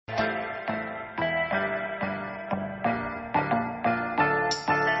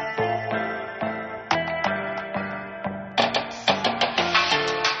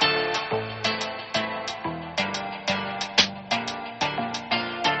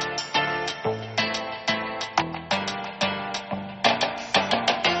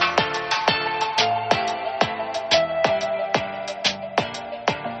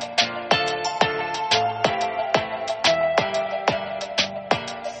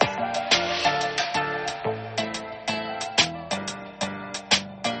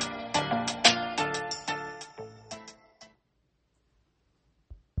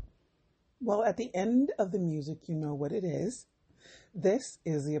Well, at the end of the music, you know what it is. This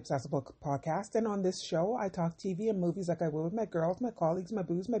is the Obsessible Podcast, and on this show, I talk TV and movies like I will with my girls, my colleagues, my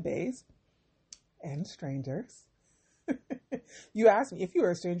boos, my bays, and strangers. You ask me, if you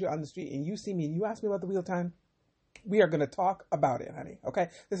are a stranger on the street and you see me and you ask me about the Wheel of Time, we are going to talk about it, honey, okay?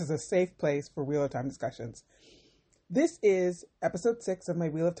 This is a safe place for Wheel of Time discussions. This is episode 6 of my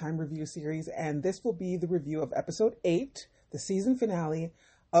Wheel of Time review series, and this will be the review of episode 8, the season finale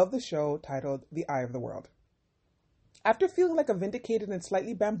of the show titled The Eye of the World. After feeling like a vindicated and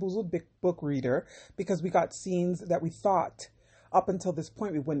slightly bamboozled book reader because we got scenes that we thought up until this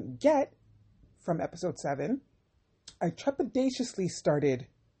point we wouldn't get from episode 7, I trepidatiously started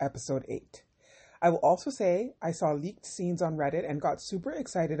episode 8. I will also say I saw leaked scenes on Reddit and got super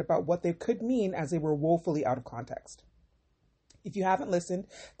excited about what they could mean as they were woefully out of context. If you haven't listened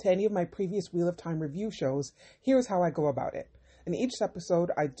to any of my previous Wheel of Time review shows, here's how I go about it. In each episode,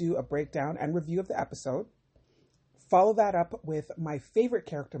 I do a breakdown and review of the episode, follow that up with my favorite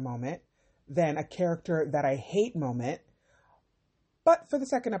character moment, then a character that I hate moment. But for the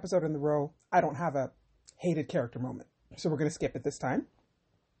second episode in the row, I don't have a hated character moment. So we're going to skip it this time.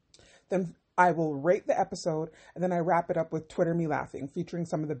 Then I will rate the episode, and then I wrap it up with Twitter Me Laughing, featuring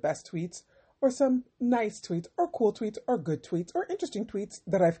some of the best tweets, or some nice tweets, or cool tweets, or good tweets, or interesting tweets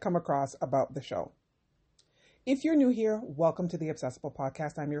that I've come across about the show. If you're new here, welcome to the Obsessible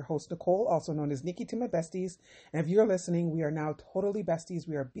Podcast. I'm your host, Nicole, also known as Nikki to my besties. And if you're listening, we are now totally besties.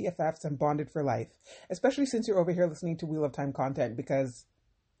 We are BFFs and bonded for life, especially since you're over here listening to Wheel of Time content because,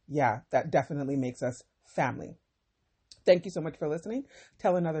 yeah, that definitely makes us family. Thank you so much for listening.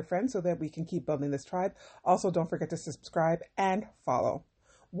 Tell another friend so that we can keep building this tribe. Also, don't forget to subscribe and follow.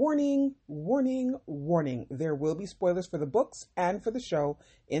 Warning, warning, warning. There will be spoilers for the books and for the show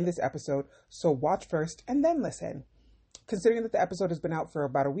in this episode, so watch first and then listen. Considering that the episode has been out for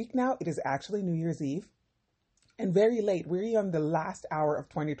about a week now, it is actually New Year's Eve and very late. We're on the last hour of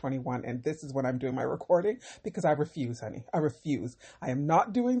 2021, and this is when I'm doing my recording because I refuse, honey. I refuse. I am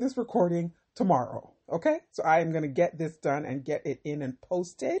not doing this recording tomorrow, okay? So I am going to get this done and get it in and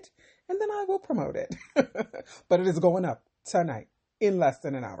posted, and then I will promote it. But it is going up tonight, in less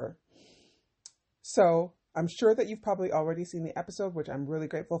than an hour. So I'm sure that you've probably already seen the episode, which I'm really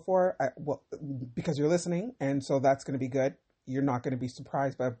grateful for. Because you're listening, and so that's going to be good. You're not going to be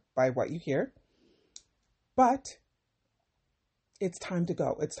surprised by what you hear. But it's time to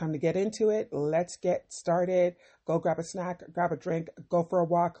go. It's time to get into it. Let's get started. Go grab a snack, grab a drink, go for a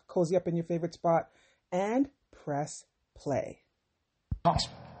walk, cozy up in your favorite spot, and press play. The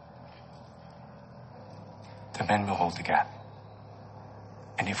men will hold the gap.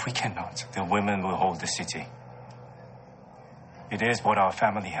 And if we cannot, the women will hold the city. It is what our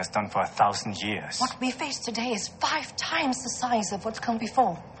family has done for 1,000 years. What we face today is 5 times the size of what's come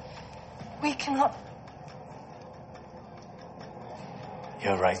before. We cannot...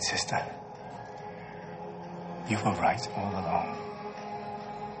 You're right, sister. You were right all along.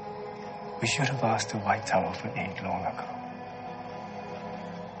 We should have asked the White Tower for aid long ago.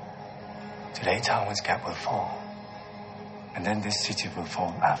 Today, Tywin's gap will fall. And then this city will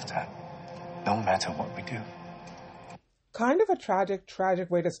fall after, no matter what we do. Kind of a tragic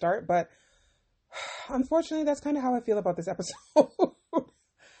way to start, but unfortunately, that's kind of how I feel about this episode.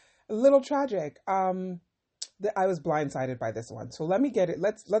 A little tragic. I was blindsided by this one. So let me get it.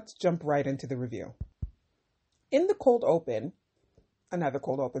 Let's jump right into the review. In the cold open, another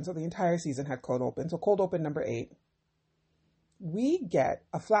cold open. So the entire season had cold open. So cold open number 8. We get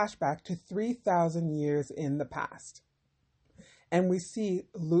a flashback to 3,000 years in the past. And we see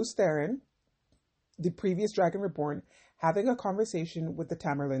Lews Therin, the previous Dragon Reborn, having a conversation with the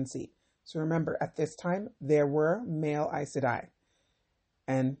Tamerlane Sea. So remember, at this time, there were male Aes Sedai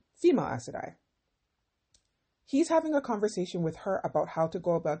and female Aes Sedai. He's having a conversation with her about how to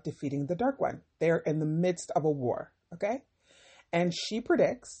go about defeating the Dark One. They're in the midst of a war, okay? And she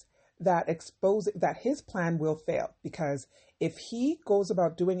predicts that his plan will fail because if he goes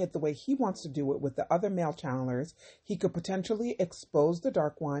about doing it the way he wants to do it with the other male channelers, he could potentially expose the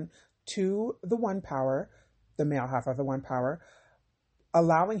Dark One to the One Power, the male half of the One Power,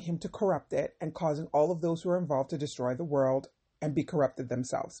 allowing him to corrupt it and causing all of those who are involved to destroy the world and be corrupted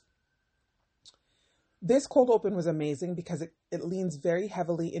themselves. This cold open was amazing because it leans very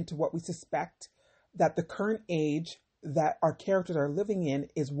heavily into what we suspect that the current age that our characters are living in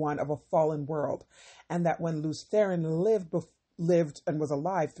is one of a fallen world, and that when Lews Therin lived and was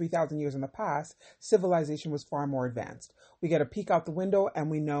alive 3,000 years in the past, civilization was far more advanced. We get a peek out the window and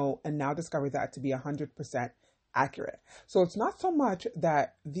we know and now discover that to be 100% accurate. So it's not so much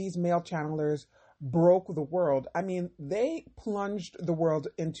that these male channelers broke the world. I mean, they plunged the world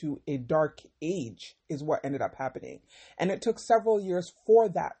into a dark age, is what ended up happening. And it took several years for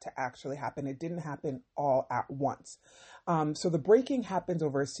that to actually happen. It didn't happen all at once. So the breaking happens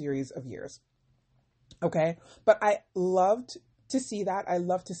over a series of years. Okay. But I loved to see that. I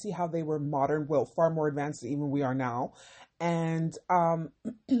love to see how they were modern, well, far more advanced than even we are now. And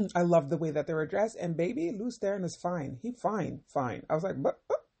I love the way that they were dressed. And baby, Lews Therin is fine. He fine. I was like,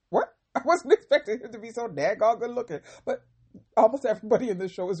 what? I wasn't expecting him to be so daggone good looking. But almost everybody in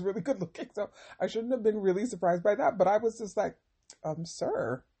this show is really good looking. So I shouldn't have been really surprised by that. But I was just like,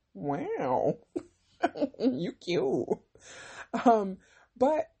 sir, wow. You cute.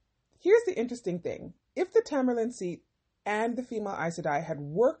 But here's the interesting thing. If the Tamerlane seat and the female Aes Sedai had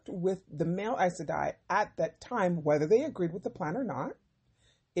worked with the male Aes Sedai at that time, whether they agreed with the plan or not,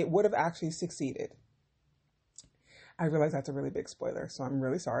 it would have actually succeeded. I realize that's a really big spoiler, so I'm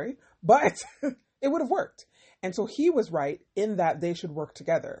really sorry, but it would have worked. And so he was right in that they should work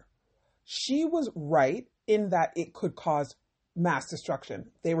together. She was right in that it could cause mass destruction.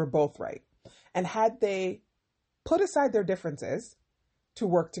 They were both right. And had they put aside their differences to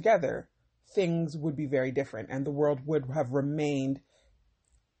work together, things would be very different and the world would have remained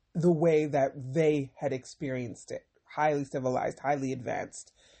the way that they had experienced it. Highly civilized, highly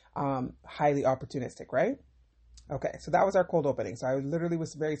advanced, highly opportunistic, right? Okay, so that was our cold opening. So I literally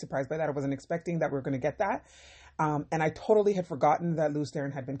was very surprised by that. I wasn't expecting that we were going to get that. And I totally had forgotten that Lews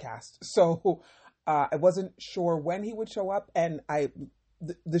Therin had been cast. So I wasn't sure when he would show up. And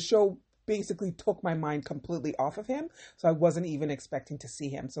the show basically took my mind completely off of him. So I wasn't even expecting to see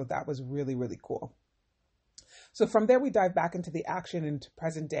him. So that was really, really cool. So from there, we dive back into the action into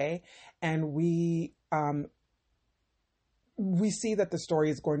present day. And we see that the story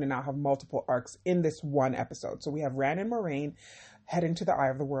is going to now have multiple arcs in this one episode. So we have Rand and Moiraine heading to the Eye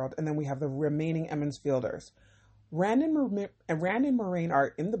of the World. And then we have the remaining Emond's Fielders. Rand and Moiraine are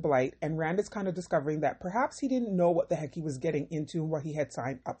in the Blight, and Rand is kind of discovering that perhaps he didn't know what the heck he was getting into and what he had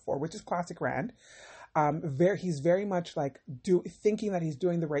signed up for, which is classic Rand. He's very much like thinking that he's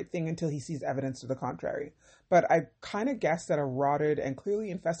doing the right thing until he sees evidence to the contrary. But I kind of guess that a rotted and clearly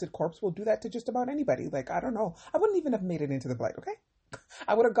infested corpse will do that to just about anybody. Like, I don't know. I wouldn't even have made it into the Blight, okay?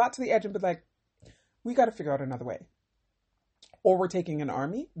 I would have got to the edge and been like, we got to figure out another way. Or we're taking an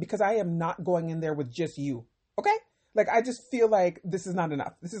army, because I am not going in there with just you. Okay? Like, I just feel like this is not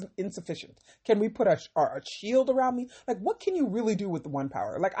enough. This is insufficient. Can we put a shield around me? Like, what can you really do with the one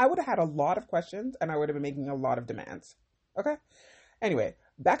power? Like, I would have had a lot of questions and I would have been making a lot of demands. Okay? Anyway,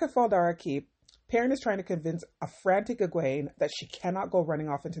 back at Fal Dara Keep, Perrin is trying to convince a frantic Egwene that she cannot go running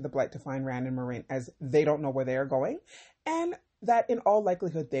off into the Blight to find Rand and Moiraine, as they don't know where they are going, and that in all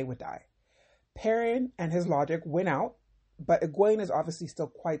likelihood they would die. Perrin and his logic win out, but Egwene is obviously still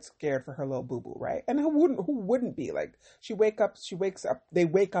quite scared for her little boo-boo, right? And who wouldn't be? Like, she wakes up, they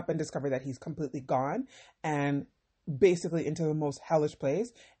wake up and discover that he's completely gone and basically into the most hellish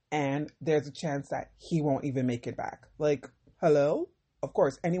place, and there's a chance that he won't even make it back. Like, hello? Of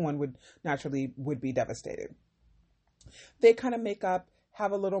course, anyone would be devastated. They kind of make up,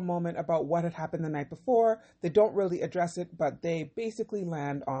 have a little moment about what had happened the night before. They don't really address it, but they basically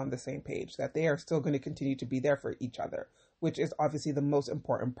land on the same page, that they are still going to continue to be there for each other, which is obviously the most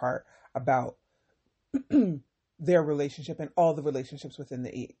important part about their relationship and all the relationships within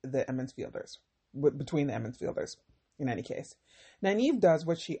the Emond's Fielders, between the Emond's Fielders, in any case. Nynaeve does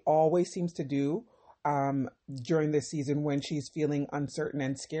what she always seems to do during this season when she's feeling uncertain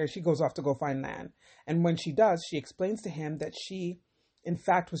and scared. She goes off to go find Lan. And when she does, she explains to him that she, in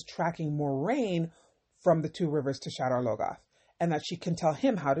fact, was tracking Moiraine from the Two Rivers to Shadar Logoth, and that she can tell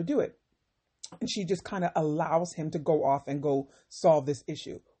him how to do it. And she just kind of allows him to go off and go solve this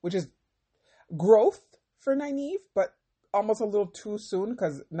issue, which is growth for Nynaeve, but almost a little too soon,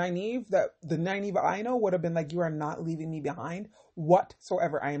 because Nynaeve, the Nynaeve I know, would have been like, you are not leaving me behind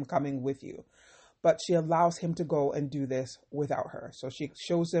whatsoever. I am coming with you. But she allows him to go and do this without her. So she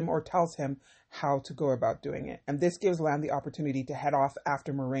shows him or tells him how to go about doing it. And this gives Lan the opportunity to head off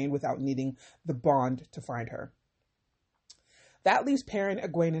after Moiraine without needing the Bond to find her. That leaves Perrin,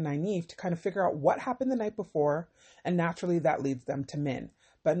 Egwene, and Nynaeve to kind of figure out what happened the night before. And naturally, that leads them to Min.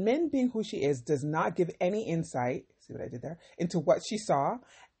 But Min, being who she is, does not give any insight, see what I did there, into what she saw.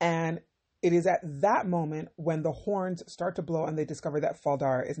 And it is at that moment when the horns start to blow and they discover that Fal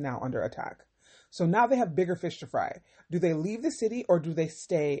Dara is now under attack. So now they have bigger fish to fry. Do they leave the city or do they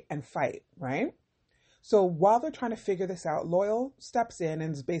stay and fight, right? So while they're trying to figure this out, Loial steps in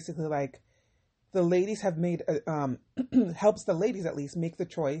and is basically like, the ladies have made, helps the ladies at least make the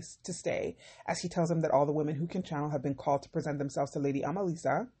choice to stay, as he tells them that all the women who can channel have been called to present themselves to Lady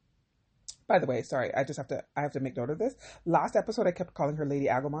Amalisa By the way, sorry, I have to make note of this. Last episode, I kept calling her Lady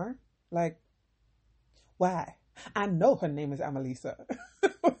Agomar. Like, why? I know her name is Amelisa.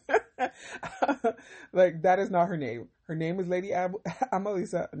 Like, that is not her name. Her name is Lady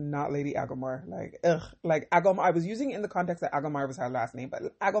Amelisa, not Lady Agomar. Like, ugh. Like, Agomar, I was using it in the context that Agomar was her last name,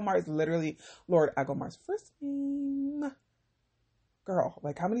 but Agomar is literally Lord Agomar's first name. Girl,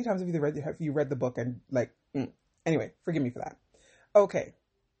 like, how many times have you read the book and, like, Anyway, forgive me for that. Okay.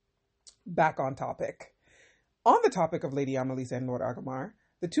 Back on topic. On the topic of Lady Amelisa and Lord Agomar,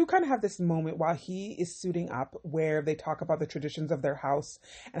 the two kind of have this moment while he is suiting up where they talk about the traditions of their house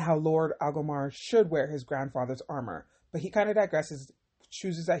and how Lord Agomar should wear his grandfather's armor. But he kind of digresses,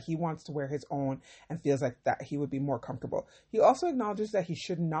 chooses that he wants to wear his own and feels like that he would be more comfortable. He also acknowledges that he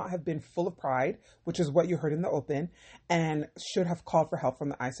should not have been full of pride, which is what you heard in the open, and should have called for help from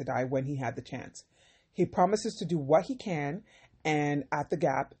the Aes Sedai when he had the chance. He promises to do what he can and at the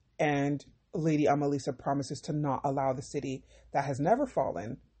gap, and Lady Amelisa promises to not allow the city that has never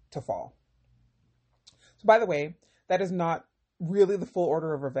fallen to fall. So, by the way, that is not really the full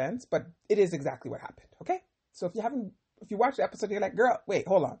order of events, but it is exactly what happened, okay? So if you watch the episode, you're like, girl, wait,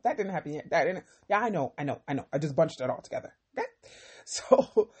 hold on, that didn't happen yet. That didn't. Yeah, I know. I just bunched it all together, okay?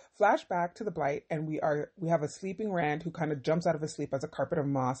 So, flashback to the Blight, and we have a sleeping Rand who kind of jumps out of his sleep as a carpet of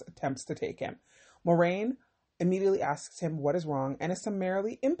moss attempts to take him. Moiraine immediately asks him what is wrong and is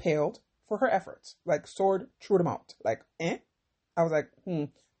summarily impaled for her efforts. Like, sword, true to mount. Like, I was like,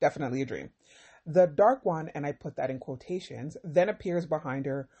 definitely a dream. The Dark One, and I put that in quotations, then appears behind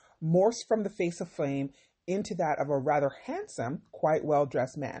her, morphs from the face of flame into that of a rather handsome, quite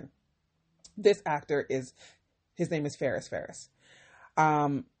well-dressed man. This actor his name is Ferris.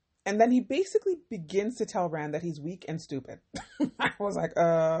 And then he basically begins to tell Rand that he's weak and stupid. I was like,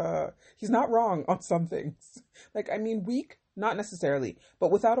 he's not wrong on some things. Like, I mean, weak, not necessarily,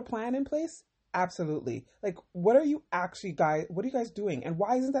 but without a plan in place, absolutely. Like, what are you guys doing? And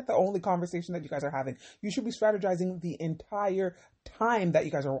why isn't that the only conversation that you guys are having? You should be strategizing the entire time that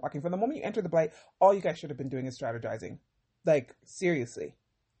you guys are walking. From the moment you enter the Blight, all you guys should have been doing is strategizing. Like, seriously.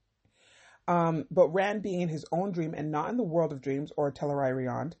 But Rand, being in his own dream and not in the world of dreams or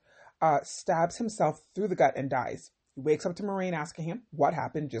Tel'arai, stabs himself through the gut and dies. He wakes up to Moiraine asking him what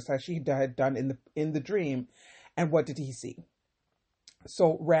happened, just as she had done in the dream, and what did he see.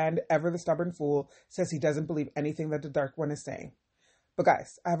 So Rand, ever the stubborn fool, says he doesn't believe anything that the Dark One is saying. But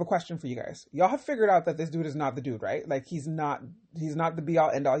guys, I have a question for you guys. Y'all have figured out that this dude is not the dude, right? Like, he's not the be all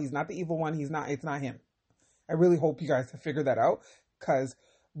end all. He's not the evil one. It's not him. I really hope you guys have figured that out, because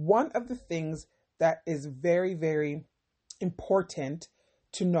one of the things that is very, very important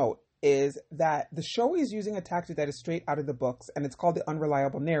to note is that the show is using a tactic that is straight out of the books, and it's called the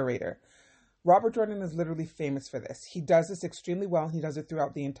unreliable narrator. Robert Jordan is literally famous for this. He does this extremely well, and he does it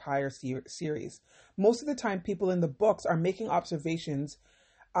throughout the entire series. Most of the time, people in the books are making observations,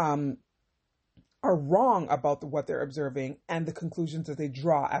 are wrong about what they're observing and the conclusions that they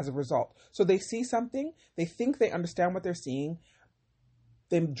draw as a result. So they see something, they think they understand what they're seeing,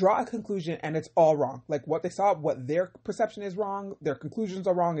 they draw a conclusion, and it's all wrong. Like, what they saw, what their perception is wrong, their conclusions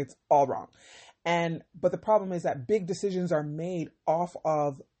are wrong, it's all wrong. But the problem is that big decisions are made off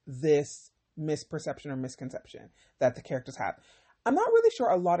of this misperception or misconception that the characters have. I'm not really sure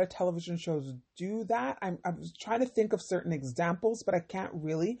a lot of television shows do that. I was trying to think of certain examples, but I can't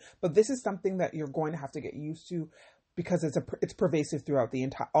really. But this is something that you're going to have to get used to, because it's pervasive throughout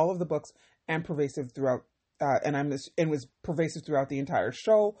all of the books, and pervasive throughout. It was pervasive throughout the entire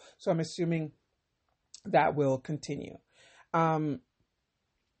show, so I'm assuming that will continue.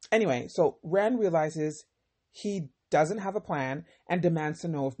 Anyway, so Rand realizes he doesn't have a plan and demands to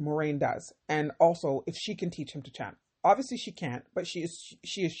know if Moiraine does, and also if she can teach him to chant. Obviously she can't, but she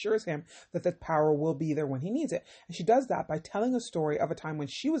assures him that the power will be there when he needs it. And she does that by telling a story of a time when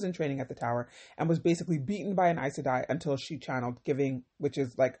she was in training at the tower and was basically beaten by an Aes Sedai until she channeled, which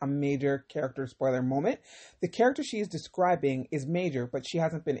is like a major character spoiler moment. The character she is describing is major, but she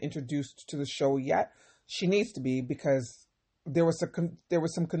hasn't been introduced to the show yet. She needs to be, because there was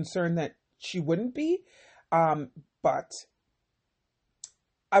some concern that she wouldn't be. But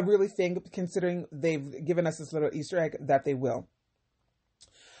I really think, considering they've given us this little Easter egg, that they will.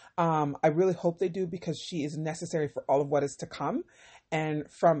 I really hope they do, because she is necessary for all of what is to come. And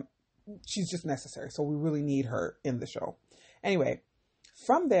she's just necessary. So we really need her in the show. Anyway,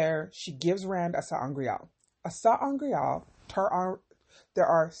 from there, she gives Rand a sa'angreal. A sa'angreal, there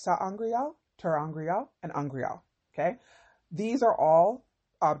are sa'angreal, ter'angreal, and angreal. Okay? These are all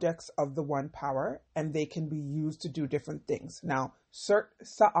objects of the one power, and they can be used to do different things. Now,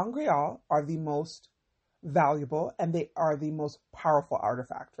 sa'angreal are the most valuable and they are the most powerful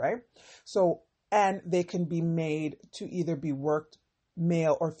artifact, right? So, and they can be made to either be worked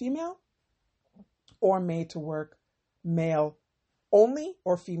male or female, or made to work male only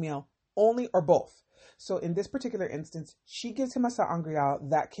or female only, or both. So in this particular instance, she gives him a sa'angreal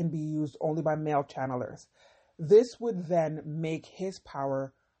that can be used only by male channelers. This would then make his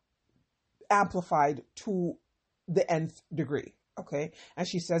power amplified to the nth degree. Okay. And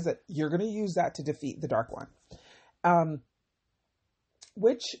she says that you're going to use that to defeat the Dark One.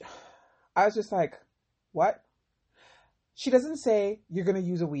 Which I was just like, what? She doesn't say you're going to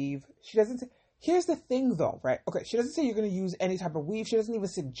use a weave. She doesn't say, here's the thing though, right? Okay. She doesn't say you're going to use any type of weave. She doesn't even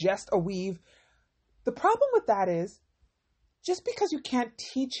suggest a weave. The problem with that is just because you can't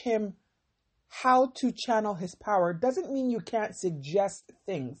teach him how to channel his power doesn't mean you can't suggest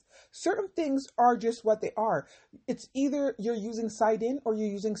things. Certain things are just what they are. It's either you're using Saidin or you're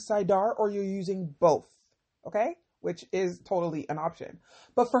using Saidar or you're using both. Okay? Which is totally an option.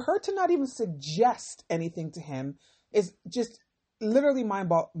 But for her to not even suggest anything to him is just literally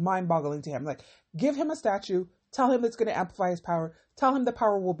mind-boggling to him. Like, give him a statue, tell him it's going to amplify his power, tell him the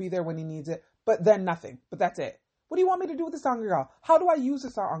power will be there when he needs it, but then nothing. But that's it. What do you want me to do with the sa'angreal? How do I use the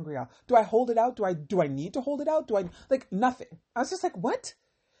sa'angreal? Do I hold it out? Do I need to hold it out? Like, nothing. I was just like, what?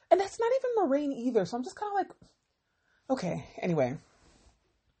 And that's not even Moiraine either. So I'm just kind of like, okay. Anyway.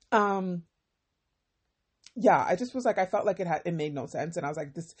 Yeah, I just was like, I felt like it made no sense. And I was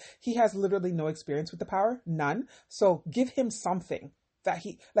like, he has literally no experience with the power. None. So give him something that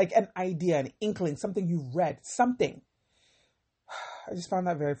like an idea, an inkling, something you read, something. I just found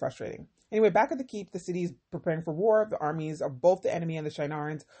that very frustrating. Anyway, back at the keep, the city is preparing for war. The armies of both the enemy and the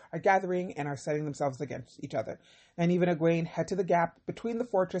Shienarans are gathering and are setting themselves against each other. And even Egwene head to the gap between the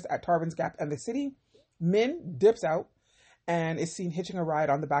fortress at Tarvin's Gap and the city. Min dips out and is seen hitching a ride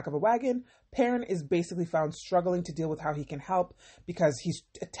on the back of a wagon. Perrin is basically found struggling to deal with how he can help because he's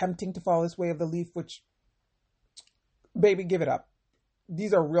attempting to follow this way of the leaf, which, baby, give it up.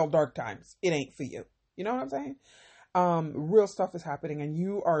 These are real dark times. It ain't for you. You know what I'm saying? Real stuff is happening and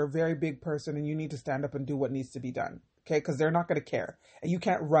you are a very big person and you need to stand up and do what needs to be done. Okay. Cause they're not going to care and you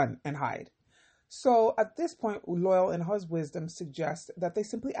can't run and hide. So at this point, Loial in his wisdom suggests that they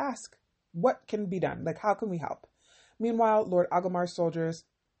simply ask what can be done? Like, how can we help? Meanwhile, Lord Agelmar's soldiers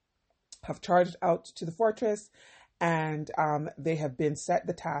have charged out to the fortress and, they have been set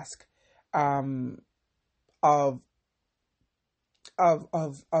the task, of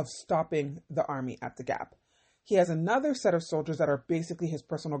stopping the army at the gap. He has another set of soldiers that are basically his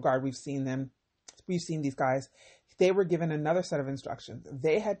personal guard. We've seen these guys. They were given another set of instructions.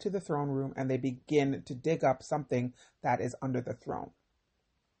 They head to the throne room and they begin to dig up something that is under the throne.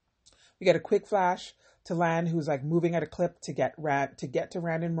 We get a quick flash to Lan, who's like moving at a clip to get to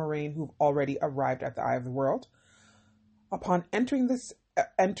Rand and Moiraine, who've already arrived at the Eye of the World. Upon entering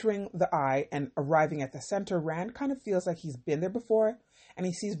the Eye and arriving at the center, Rand kind of feels like he's been there before. And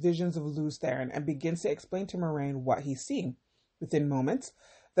he sees visions of Lews Therin and begins to explain to Moiraine what he's seeing. Within moments,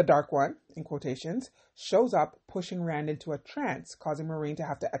 the Dark One, in quotations, shows up, pushing Rand into a trance, causing Moiraine to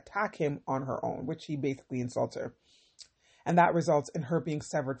have to attack him on her own, which he basically insults her. And that results in her being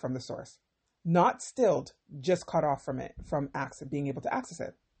severed from the source. Not stilled, just cut off from being able to access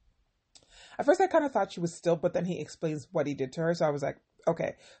it. At first I kind of thought she was still, but then he explains what he did to her, so I was like,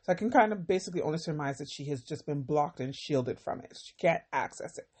 okay, so I can kind of basically only surmise that she has just been blocked and shielded from it. She can't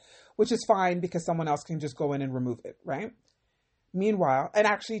access it, which is fine because someone else can just go in and remove it, right? Meanwhile, and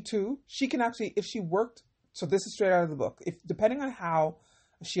actually too, she can actually, if she worked, so this is straight out of the book, if depending on how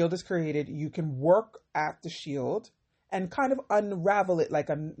a shield is created, you can work at the shield and kind of unravel it like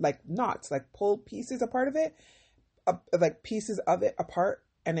knots, like pull pieces apart of it, like pieces of it apart,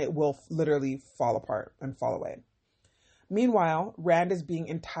 and it will literally fall apart and fall away. Meanwhile, Rand is being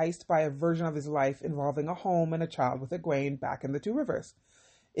enticed by a version of his life involving a home and a child with Egwene back in the Two Rivers.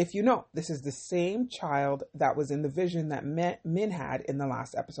 If you know, this is the same child that was in the vision that Min had in the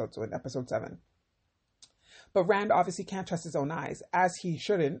last episode, so in episode 7. But Rand obviously can't trust his own eyes, as he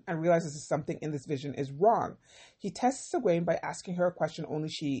shouldn't, and realizes something in this vision is wrong. He tests Egwene by asking her a question only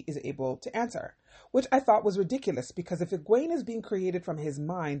she is able to answer, which I thought was ridiculous, because if Egwene is being created from his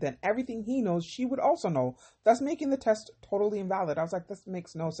mind, then everything he knows she would also know, thus making the test totally invalid. I was like, this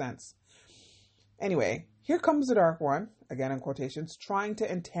makes no sense. Anyway, here comes the Dark One, again in quotations, trying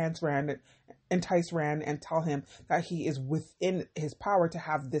to entice Rand and tell him that he is within his power to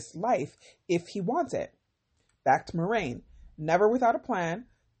have this life if he wants it. Back to Moiraine, never without a plan,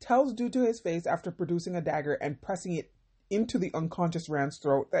 tells Due to his face after producing a dagger and pressing it into the unconscious Rand's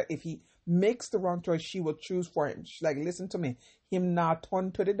throat that if he makes the wrong choice, she will choose for him. She's like, listen to me. Him not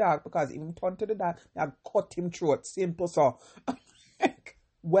turn to the dark, because if him turn to the dark, I'll cut him throat. Simple so.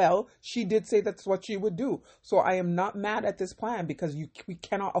 Well, she did say that's what she would do. So I am not mad at this plan, because we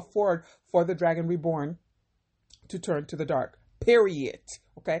cannot afford for the Dragon Reborn to turn to the dark. Period.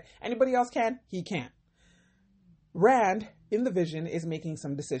 Okay? Anybody else can? He can't. Rand, in the vision, is making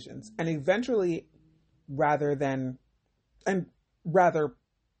some decisions. And eventually, rather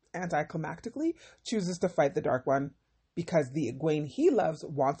anticlimactically, chooses to fight the Dark One, because the Egwene he loves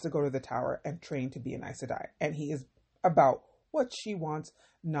wants to go to the tower and train to be an Aes Sedai. And he is about what she wants,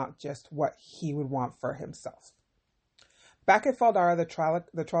 not just what he would want for himself. Back at Fal Dara, the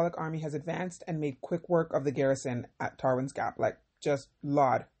Trolloc army has advanced and made quick work of the garrison at Tarwin's Gap. Like, just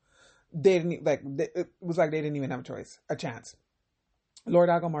Lord. It was like they didn't even have a chance. Lord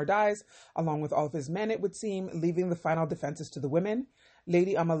Agelmar dies, along with all of his men, it would seem, leaving the final defenses to the women.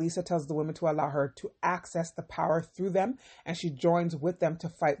 Lady Amalisa tells the women to allow her to access the power through them, and she joins with them to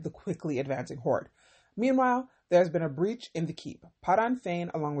fight the quickly advancing horde. Meanwhile, there has been a breach in the keep. Padan Fain,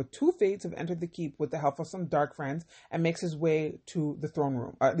 along with 2 Fates, have entered the keep with the help of some dark friends and makes his way to the throne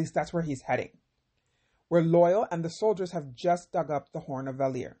room. Or at least that's where he's heading, where Loial and the soldiers have just dug up the Horn of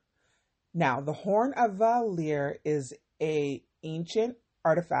Valir. Now, the Horn of Valir is a ancient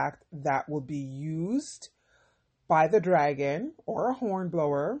artifact that will be used by the dragon or a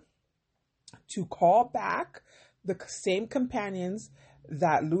hornblower to call back the same companions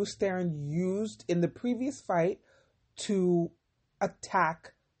that Lews Therin used in the previous fight to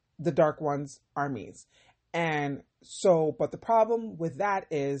attack the Dark One's armies. And so, but the problem with that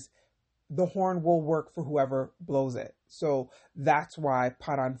is the horn will work for whoever blows it. So that's why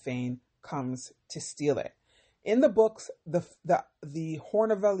Padan Fain comes to steal it. In the books, the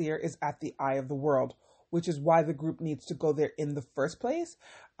Horn of Valir is at the Eye of the World, which is why the group needs to go there in the first place,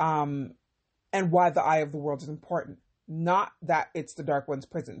 and why the Eye of the World is important. Not that it's the Dark One's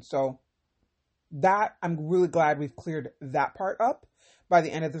prison. So that, I'm really glad we've cleared that part up. By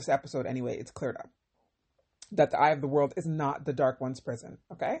the end of this episode, anyway, it's cleared up that the Eye of the World is not the Dark One's prison.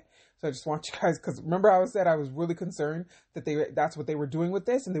 Okay, so I just want you guys, because remember I said I was really concerned that that's what they were doing with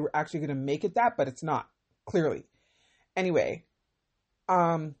this, and they were actually going to make it that, but it's not, clearly. Anyway,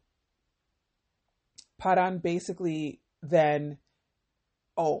 Padan basically then,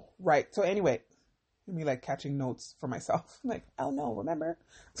 oh right, so anyway, me like catching notes for myself, like, oh no, remember,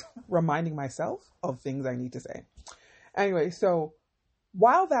 reminding myself of things I need to say. Anyway, so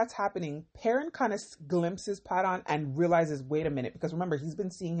while that's happening, Perrin kind of glimpses Padan and realizes, wait a minute, because remember, he's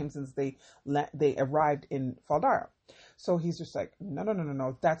been seeing him since they arrived in Fal Dara. So he's just like,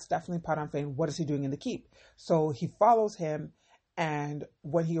 no, that's definitely Padan Fain. What is he doing in the keep? So he follows him, and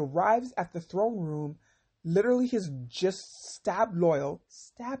when he arrives at the throne room, literally he's just stabbed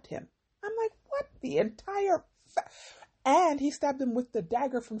him. I'm like, what? The entire... And he stabbed him with the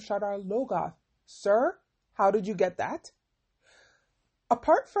dagger from Shadar Logoth. Sir, how did you get that?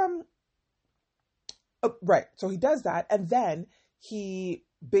 Apart from... right, so he does that, and then he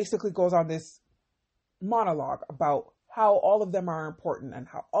basically goes on this monologue about how all of them are important and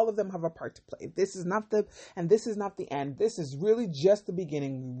how all of them have a part to play. This is not the end. This is really just the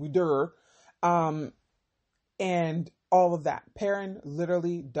beginning. And all of that. Perrin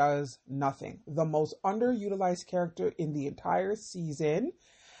literally does nothing. The most underutilized character in the entire season.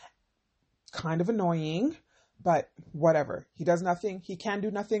 Kind of annoying, but whatever. He does nothing. He can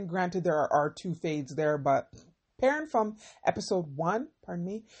do nothing. Granted, there are 2 fades there, but Perrin from episode 1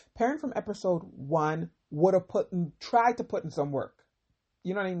 would have tried to put in some work.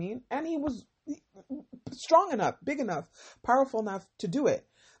 You know what I mean? And he was strong enough, big enough, powerful enough to do it.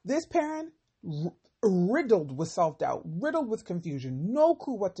 This Perrin, riddled with self-doubt, riddled with confusion, no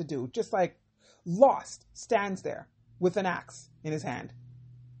clue what to do, just like lost, stands there with an axe in his hand.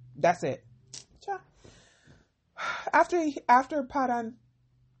 That's it. After Padan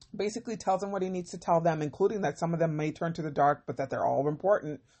basically tells him what he needs to tell them, including that some of them may turn to the dark, but that they're all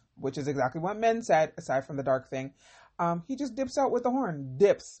important, which is exactly what Men said, aside from the dark thing, he just dips out with the horn.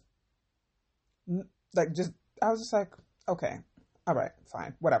 Dips. I was just like, okay, all right,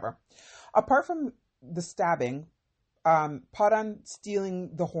 fine, whatever. Apart from the stabbing, Padan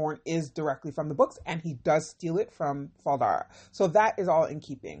stealing the horn is directly from the books, and he does steal it from Fal Dara. So that is all in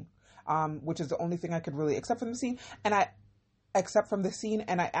keeping, which is the only thing I could really accept from the scene. And I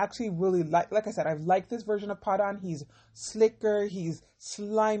actually really like I said, I like this version of Padan. He's slicker, he's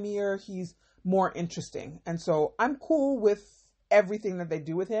slimier, he's more interesting. And so I'm cool with everything that they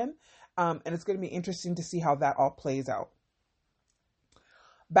do with him. And it's going to be interesting to see how that all plays out.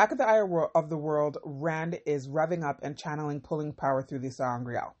 Back at the Eye of the World, Rand is revving up and channeling pulling power through the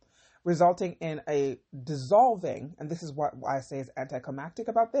sangreal. resulting in a dissolving, and this is what I say is anticlimactic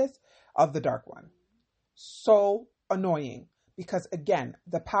about this, of the Dark One. So annoying, because again,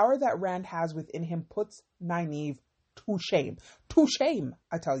 the power that Rand has within him puts Nynaeve to shame. To shame,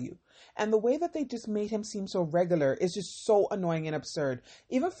 I tell you. And the way that they just made him seem so regular is just so annoying and absurd.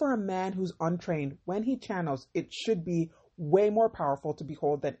 Even for a man who's untrained, when he channels, it should be way more powerful to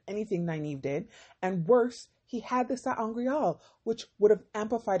behold than anything Nynaeve did. And worse, he had the sa'angreal, which would have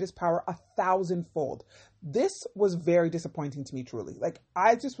amplified his power 1,000-fold. This was very disappointing to me, truly. Like,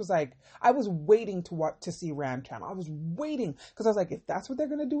 I just was like, I was waiting to see Rand channel. I was waiting, because I was like, if that's what they're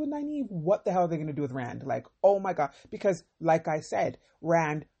going to do with Nynaeve, what the hell are they going to do with Rand? Like, oh my God. Because, like I said,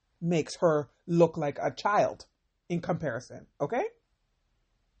 Rand makes her look like a child in comparison, okay?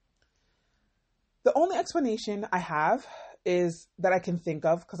 The only explanation I have is that I can think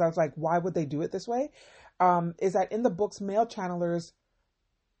of, because I was like, why would they do it this way? Is that in the books, male channelers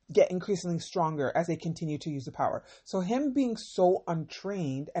get increasingly stronger as they continue to use the power. So him being so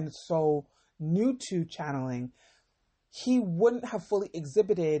untrained and so new to channeling, he wouldn't have fully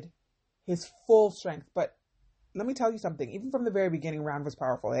exhibited his full strength. But let me tell you something. Even from the very beginning, Rand was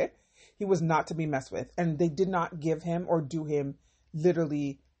powerful, eh? He was not to be messed with. And they did not give him or do him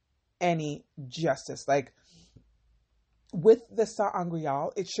literally any justice. Like, with the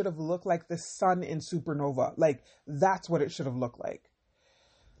sa'angreal, it should have looked like the sun in supernova. Like, that's what it should have looked like.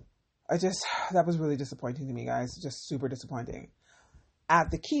 That was really disappointing to me, guys. Just super disappointing. At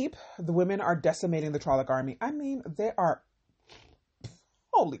the keep, the women are decimating the Trolloc army. I mean, they are,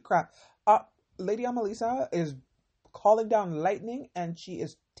 holy crap. Lady Amalisa is calling down lightning and she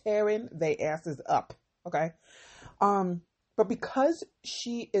is tearing their asses up. Okay. But because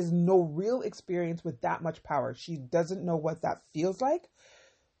she is no real experience with that much power, she doesn't know what that feels like.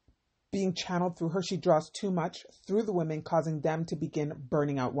 Being channeled through her, she draws too much through the women, causing them to begin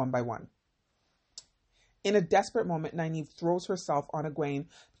burning out one by one. In a desperate moment, Nynaeve throws herself on Egwene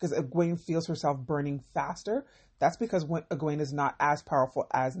because Egwene feels herself burning faster. That's because Egwene is not as powerful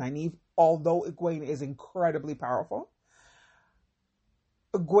as Nynaeve, although Egwene is incredibly powerful.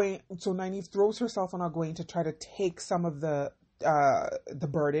 So Nynaeve throws herself on Egwene to try to take some of the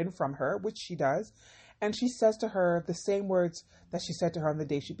burden from her, which she does. And she says to her the same words that she said to her on the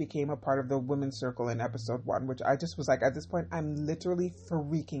day she became a part of the women's circle in episode 1, which I just was like, at this point, I'm literally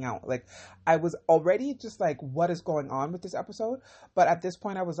freaking out. Like, I was already just like, what is going on with this episode? But at this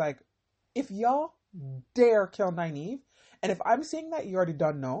point, I was like, if y'all dare kill Nynaeve, and if I'm saying that, you already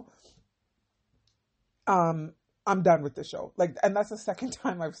done know, I'm done with the show. Like, and that's the second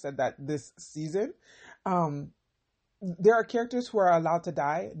time I've said that this season. There are characters who are allowed to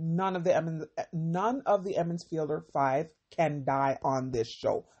die. None of the Emond's Fielder 5 can die on this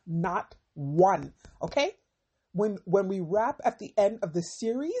show. Not one. Okay? When we wrap at the end of the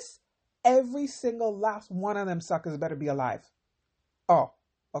series, every single last one of them suckers better be alive. Oh,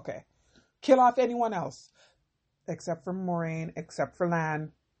 okay. Kill off anyone else. Except for Moiraine, except for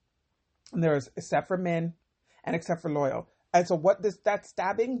Lan. And except for Min, and except for Loyal. And so that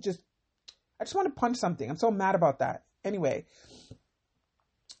stabbing I just want to punch something. I'm so mad about that. Anyway,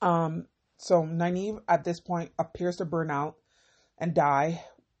 so Nynaeve at this point appears to burn out and die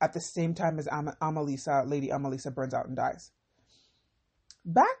at the same time as Lady Amalisa burns out and dies.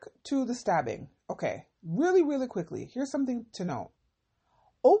 Back to the stabbing. Okay, really, really quickly. Here's something to know.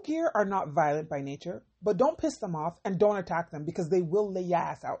 Ogier are not violent by nature, but don't piss them off and don't attack them because they will lay your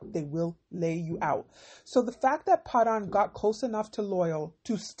ass out. They will lay you out. So the fact that Padan got close enough to Loyal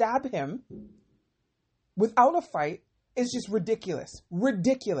to stab him without a fight is just ridiculous.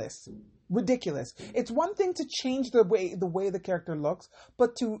 Ridiculous. It's one thing to change the way the character looks,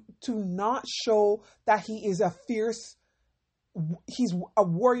 but to not show that he's a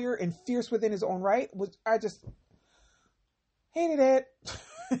warrior and fierce within his own right, I just hated it.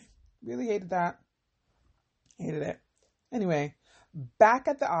 Really hated that. Hated it. Anyway, back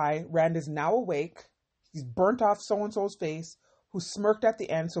at the Eye, Rand is now awake. He's burnt off so-and-so's face, who smirked at the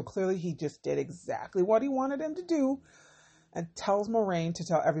end, so clearly he just did exactly what he wanted him to do, and tells Moiraine to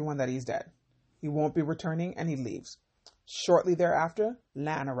tell everyone that he's dead. He won't be returning, and he leaves. Shortly thereafter,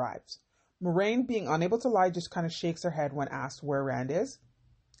 Lan arrives. Moiraine, being unable to lie, just kind of shakes her head when asked where Rand is.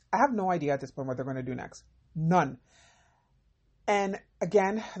 I have no idea at this point what they're going to do next. None. And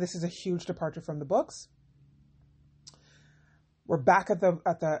again, this is a huge departure from the books. We're back at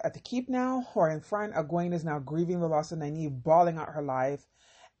the keep now, or in front. Egwene is now grieving the loss of Nynaeve, bawling out her life,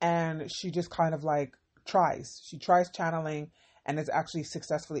 and she just kind of like tries. She tries channeling and is actually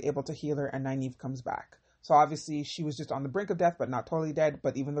successfully able to heal her, and Nynaeve comes back. So obviously she was just on the brink of death, but not totally dead.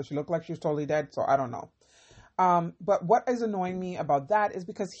 But even though she looked like she was totally dead, so I don't know. But what is annoying me about that is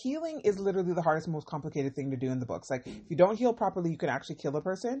because healing is literally the hardest, most complicated thing to do in the books. Like, if you don't heal properly, you can actually kill a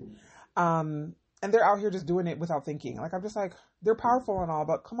person. And they're out here just doing it without thinking. Like, I'm just like, they're powerful and all,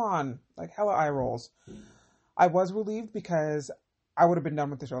 but come on, like, hella eye rolls. I was relieved because I would have been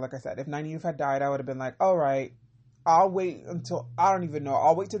done with the show. Like I said, if Nynaeve had died, I would have been like, all right, I'll wait until, I don't even know.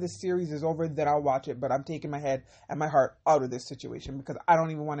 I'll wait till this series is over, then I'll watch it. But I'm taking my head and my heart out of this situation because I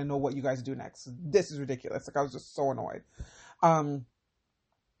don't even want to know what you guys do next. This is ridiculous. Like, I was just so annoyed. From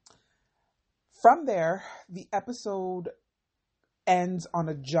there, the episode ends on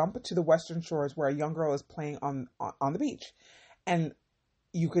a jump to the Western Shores where a young girl is playing on the beach. And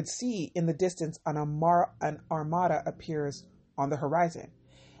you could see in the distance an armada appears on the horizon.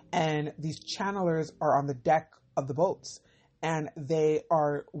 And these channelers are on the deck of the boats, and they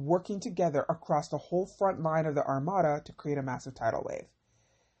are working together across the whole front line of the armada to create a massive tidal wave.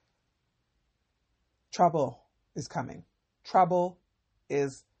 Trouble is coming. Trouble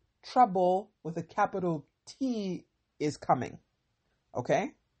with a capital T is coming.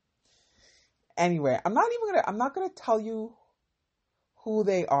 Okay? Anyway, I'm not gonna tell you who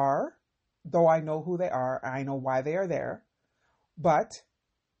they are, though I know who they are, and I know why they are there, but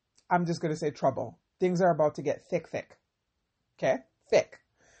I'm just gonna say trouble. Things are about to get thick. Okay? Thick.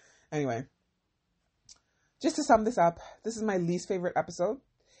 Anyway. Just to sum this up, this is my least favorite episode,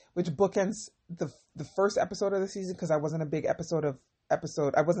 which bookends the first episode of the season because I wasn't a big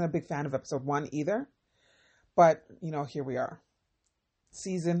fan of episode 1 either. But, here we are.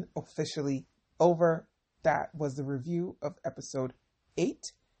 Season officially over. That was the review of episode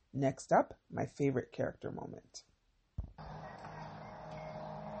 8. Next up, my favorite character moment.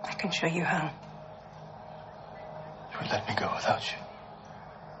 I can show you how. You would let me go without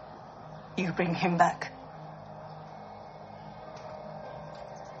you. You bring him back.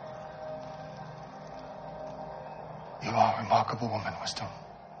 You are a remarkable woman, Wisdom.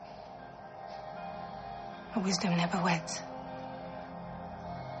 A wisdom never weds.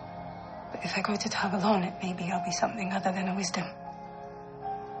 But if I go to Tar alone, it maybe I'll be something other than a wisdom.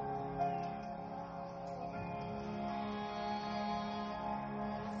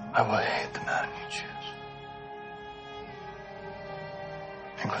 I will hate the man you choose.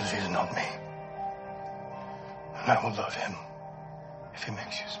 Because he's not me. And I will love him if he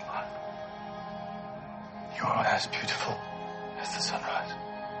makes you smile. You are as beautiful as the sunrise.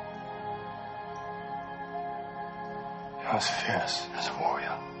 You are as fierce as a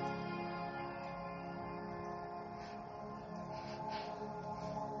warrior.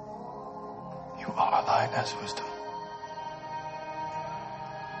 You are light as wisdom.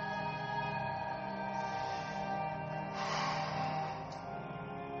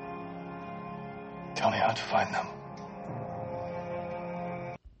 Tell me how to find them.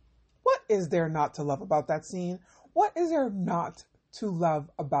 What is there not to love about that scene? What is there not to love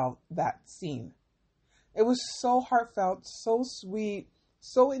about that scene? It was so heartfelt, so sweet,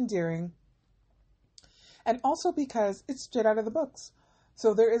 so endearing. And also because it's straight out of the books.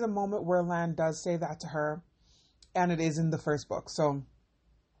 So there is a moment where Lan does say that to her, and it is in the first book. So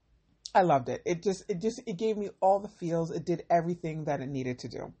I loved it. It gave me all the feels. It did everything that it needed to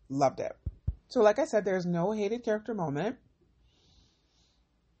do. Loved it. So like I said, there's no hated character moment.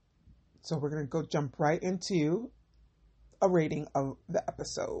 So we're going to jump right into a rating of the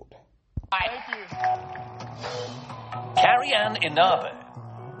episode. Thank you. Carrie Ann Inaba.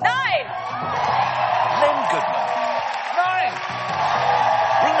 9! Len Goodman. 9!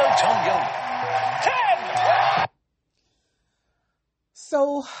 Bruno Tom 10!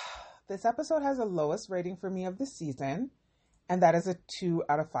 So this episode has the lowest rating for me of the season, and that is a 2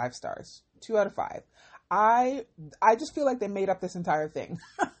 out of 5 stars. 2 out of 5. I just feel like they made up this entire thing.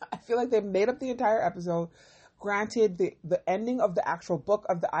 I feel like they made up the entire episode. Granted, the ending of the actual book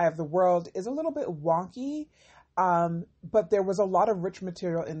of The Eye of the World is a little bit wonky, but there was a lot of rich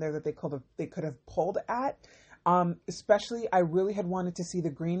material in there that they could have pulled at. Especially, I really had wanted to see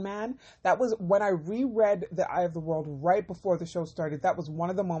the Green Man. That was when I reread The Eye of the World right before the show started. That was one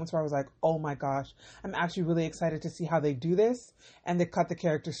of the moments where I was like, oh my gosh, I'm actually really excited to see how they do this. And they cut the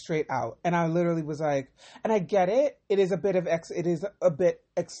character straight out. And I literally was like, and I get it. It is a bit of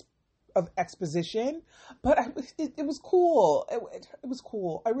exposition, but it was cool. It was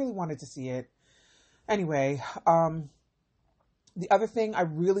cool. I really wanted to see it. Anyway, the other thing I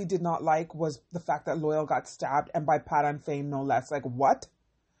really did not like was the fact that Loial got stabbed, and by Padan Fain, no less. Like, what?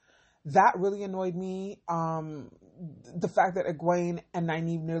 That really annoyed me. The fact that Egwene and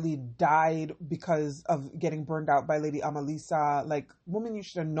Nynaeve nearly died because of getting burned out by Lady Amalisa. Like, woman, you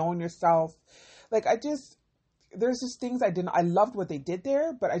should have known yourself. Like, there's just things I loved what they did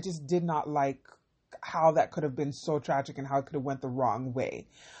there, but I just did not like how that could have been so tragic and how it could have went the wrong way.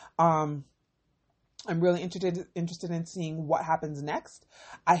 I'm really interested in seeing what happens next.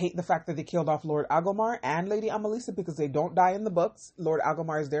 I hate the fact that they killed off Lord Agomar and Lady Amalisa because they don't die in the books. Lord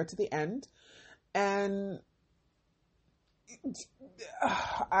Agomar is there to the end. And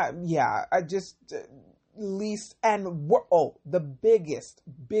I just least and the biggest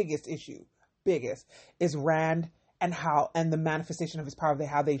issue is Rand and the manifestation of his power,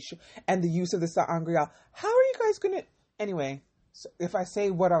 and the use of the Sa'angreal. How are you guys gonna anyway? So if I say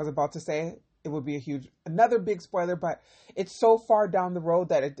what I was about to say, it would be another big spoiler, but it's so far down the road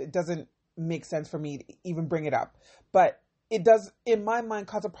that it doesn't make sense for me to even bring it up. But it does, in my mind,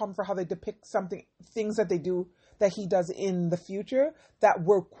 cause a problem for how they depict things that he does in the future that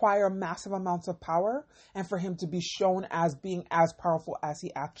require massive amounts of power, and for him to be shown as being as powerful as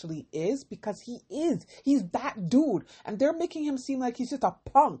he actually is, because he's that dude, and they're making him seem like he's just a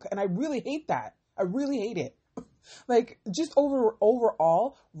punk, and I really hate that. I really hate it. Like, just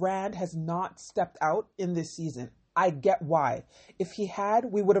overall, Rand has not stepped out in this season. I get why. If he had,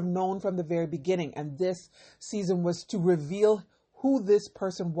 we would have known from the very beginning, and this season was to reveal who this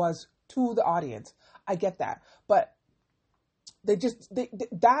person was to the audience. I get that. But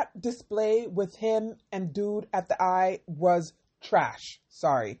that display with him and dude at the eye was trash.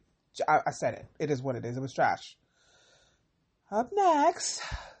 Sorry. I said it. It is what it is. It was trash. Up next,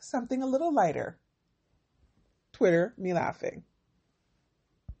 something a little lighter. Twitter, me laughing.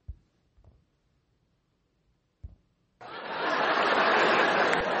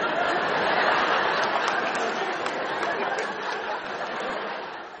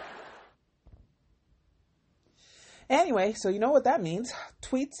 Anyway, so you know what that means.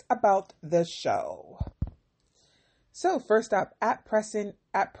 Tweets about the show. So first up, at Preston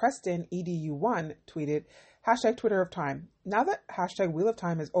EDU1 tweeted, hashtag Twitter of Time. Now that hashtag Wheel of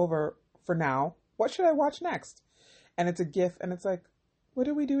Time is over for now, what should I watch next? And it's a GIF, and it's like, what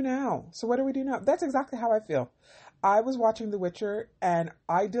do we do now? So what do we do now? That's exactly how I feel. I was watching The Witcher, and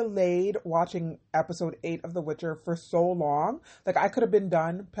I delayed watching episode 8 of The Witcher for so long. Like, I could have been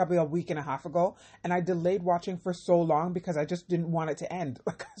done probably a week and a half ago, and I delayed watching for so long because I just didn't want it to end.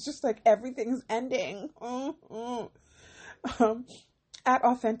 Like, it's just like, everything's ending. At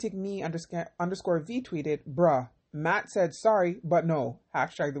authentic me underscore V tweeted, bruh, Matt said sorry, but no.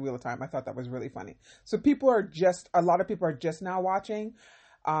 Hashtag the Wheel of Time. I thought that was really funny. So a lot of people are just now watching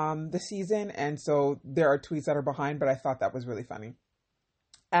the season, and so there are tweets that are behind, but I thought that was really funny.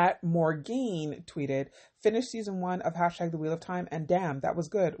 At Morgaine tweeted, finished season 1 of hashtag the Wheel of Time, and damn, that was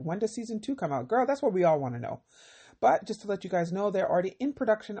good. When does season 2 come out? Girl, that's what we all want to know. But just to let you guys know, they're already in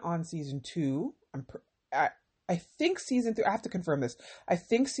production on season 2. I think season 3, I have to confirm this. I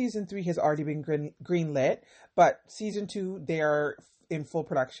think season 3 has already been greenlit, but season 2, they are in full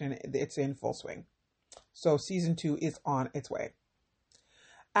production. It's in full swing. So season 2 is on its way.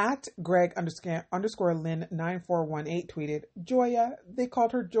 At Greg underscore Lynn 9418 tweeted, Joya, they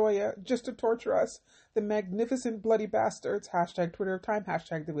called her Joya just to torture us. The magnificent bloody bastards. Hashtag Twitter of Time.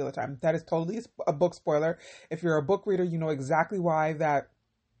 Hashtag the Wheel of Time. That is totally a book spoiler. If you're a book reader, you know exactly why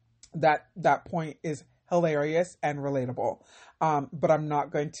that point is hilarious and relatable. But I'm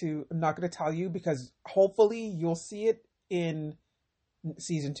not going to tell you, because hopefully you'll see it in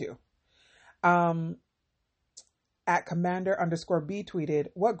season 2. At Commander underscore B tweeted,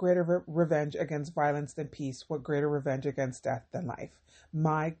 what greater revenge against violence than peace? What greater revenge against death than life?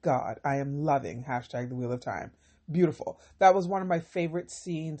 My God, I am loving hashtag the Wheel of Time. Beautiful. That was one of my favorite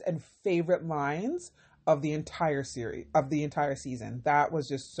scenes and favorite lines of the entire series, of the entire season. That was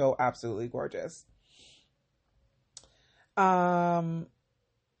just so absolutely gorgeous.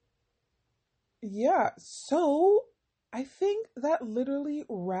 Yeah, so I think that literally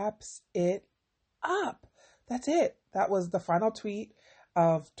wraps it up. That's it. That was the final tweet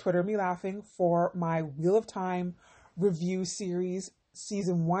of Twitter Me Laughing for my Wheel of Time review series,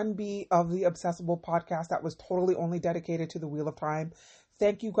 season 1B of the Obsessible podcast that was totally only dedicated to the Wheel of Time.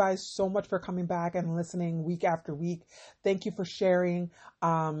 Thank you guys so much for coming back and listening week after week. Thank you for sharing.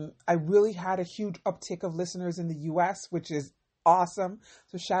 I really had a huge uptick of listeners in the US, which is awesome.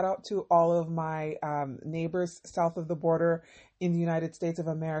 So shout out to all of my neighbors south of the border in the United States of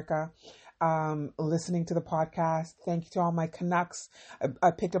America, listening to the podcast. Thank you to all my Canucks. I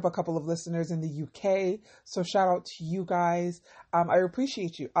picked up a couple of listeners in the UK. So shout out to you guys. I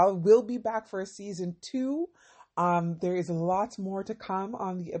appreciate you. I will be back for a season 2. There is lots more to come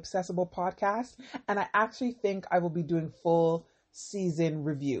on the Obsessible podcast, and I actually think I will be doing full season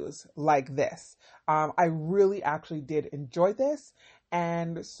reviews like this. I really actually did enjoy this,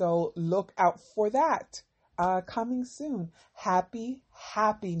 and so look out for that. coming soon.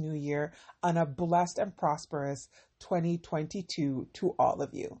 Happy New Year and a blessed and prosperous 2022 to all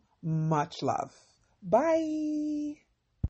of you. Much love. Bye.